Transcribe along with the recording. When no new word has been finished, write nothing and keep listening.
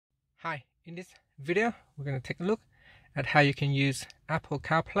Hi, in this video we're going to take a look at how you can use Apple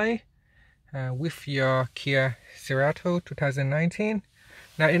CarPlay with your Kia Cerato 2019.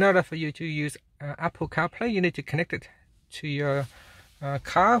 Now in order for you to use Apple CarPlay, you need to connect it to your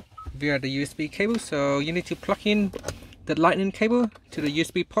car via the USB cable. So you need to plug in the lightning cable to the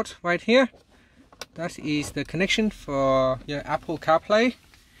USB port right here. That is the connection for your Apple CarPlay,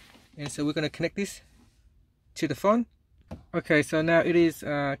 and so we're going to connect this to the phone. Okay, so now it is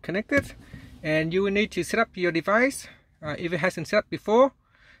connected, and you will need to set up your device if it hasn't set up before,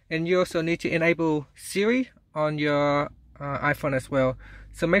 and you also need to enable Siri on your iPhone as well.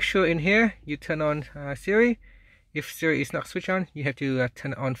 So make sure in here you turn on Siri. If Siri is not switched on, you have to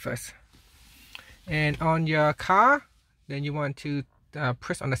turn it on first. And on your car, then you want to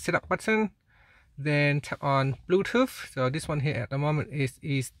press on the setup button, then tap on Bluetooth. So this one here at the moment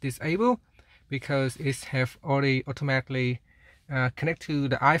is disabled, because it have already automatically connect to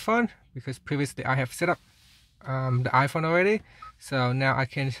the iPhone, because previously I have set up the iPhone already. So now I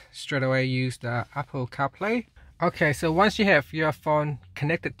can straight away use the Apple CarPlay. Okay, so once you have your phone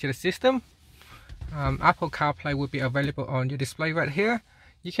connected to the system, Apple CarPlay will be available on your display right here.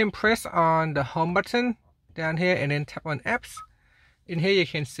 You can press on the home button down here and then tap on apps. In here you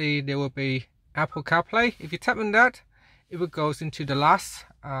can see there will be Apple CarPlay. If you tap on that, it will go into the last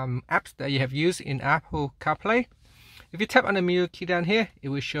apps that you have used in Apple CarPlay. If you tap on the middle key down here, it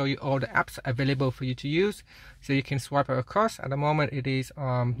will show you all the apps available for you to use. So you can swipe across. At the moment it is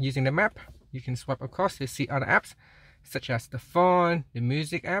using the map. You can swipe across to see other apps such as the phone, the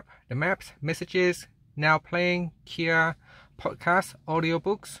music app, the maps, messages, now playing, Kia, podcasts,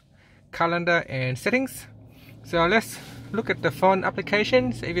 audiobooks, calendar, and settings. So let's look at the phone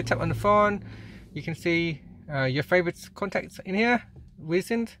application. So if you tap on the phone, you can see your favorite contacts in here,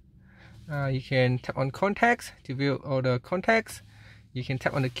 recent. You can tap on contacts to view all the contacts. You can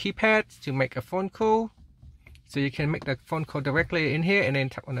tap on the keypad to make a phone call. So you can make the phone call directly in here and then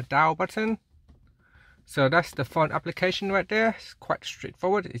tap on the dial button. So that's the phone application right there. It's quite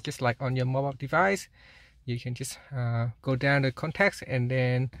straightforward. It's just like on your mobile device. You can just go down the contacts and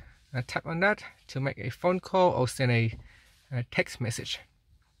then tap on that to make a phone call or send a text message.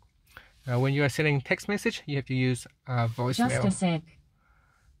 When you are sending text message, you have to use voicemail. Just a sec.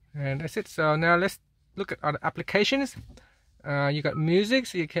 And that's it. So now let's look at other applications. You got music,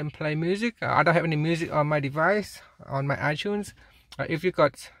 so you can play music. I don't have any music on my device, on my iTunes. If you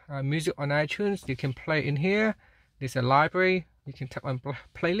got music on iTunes, you can play in here. There's a library. You can tap on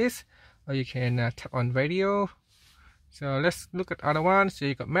playlist, or you can tap on radio. So let's look at other ones. So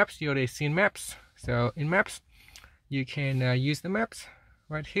you got maps. You already seen maps. So in maps, you can use the maps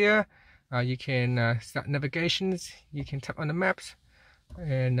right here. You can start navigations. You can tap on the maps,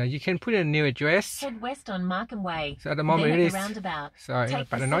 and you can put in a new address. Head west on Markham Way. So at the moment it is. Roundabout. Sorry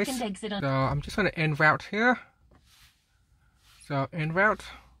about the noise. So I'm just going to end route here. So end route,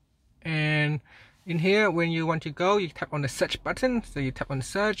 and in here when you want to go, you tap on the search button. So you tap on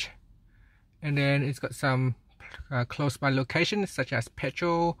search, and then it's got some close by locations such as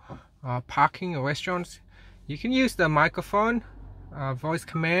petrol, parking, or restaurants. You can use the microphone, voice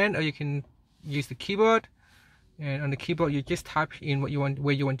command, or you can use the keyboard. And on the keyboard you just type in what you want,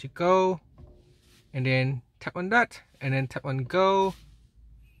 where you want to go, and then tap on that, and then tap on go.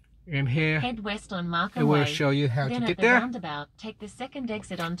 And here head west on Markham it will Way. show you how then to get at the there. Roundabout, take the second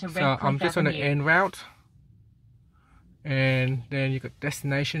exit onto Red So Cliff I'm just on the Avenue. end route, and then you got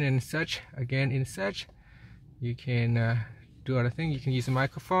destination and search. Again in search, you can do other things. You can use a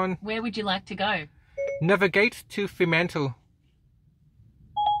microphone. Where would you like to go? Navigate to Fremantle.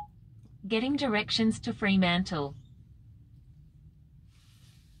 Getting directions to Fremantle.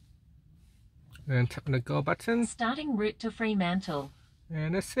 And tap on the go button. Starting route to Fremantle.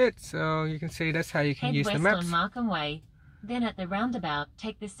 And that's it. So you can see that's how you can Head use west the maps. on Markham Way. Then at the roundabout,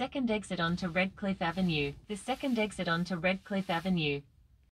 take the second exit onto Redcliffe Avenue. The second exit onto Redcliffe Avenue.